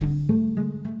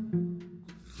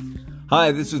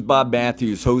Hi, this is Bob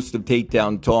Matthews, host of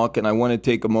Takedown Talk, and I want to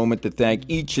take a moment to thank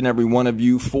each and every one of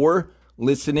you for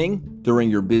listening during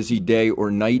your busy day or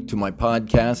night to my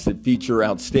podcasts that feature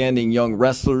outstanding young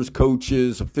wrestlers,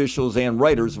 coaches, officials, and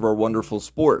writers of our wonderful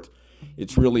sport.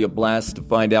 It's really a blast to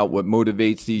find out what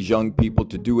motivates these young people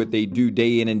to do what they do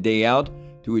day in and day out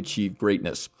to achieve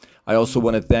greatness. I also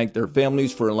want to thank their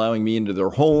families for allowing me into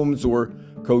their homes, or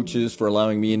coaches for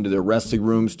allowing me into their wrestling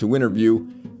rooms to interview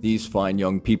these fine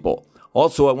young people.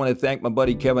 Also, I want to thank my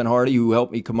buddy Kevin Hardy, who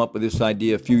helped me come up with this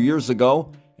idea a few years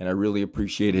ago, and I really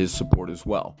appreciate his support as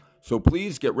well. So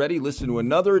please get ready, listen to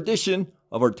another edition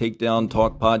of our Takedown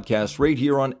Talk podcast right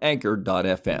here on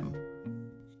Anchor.fm.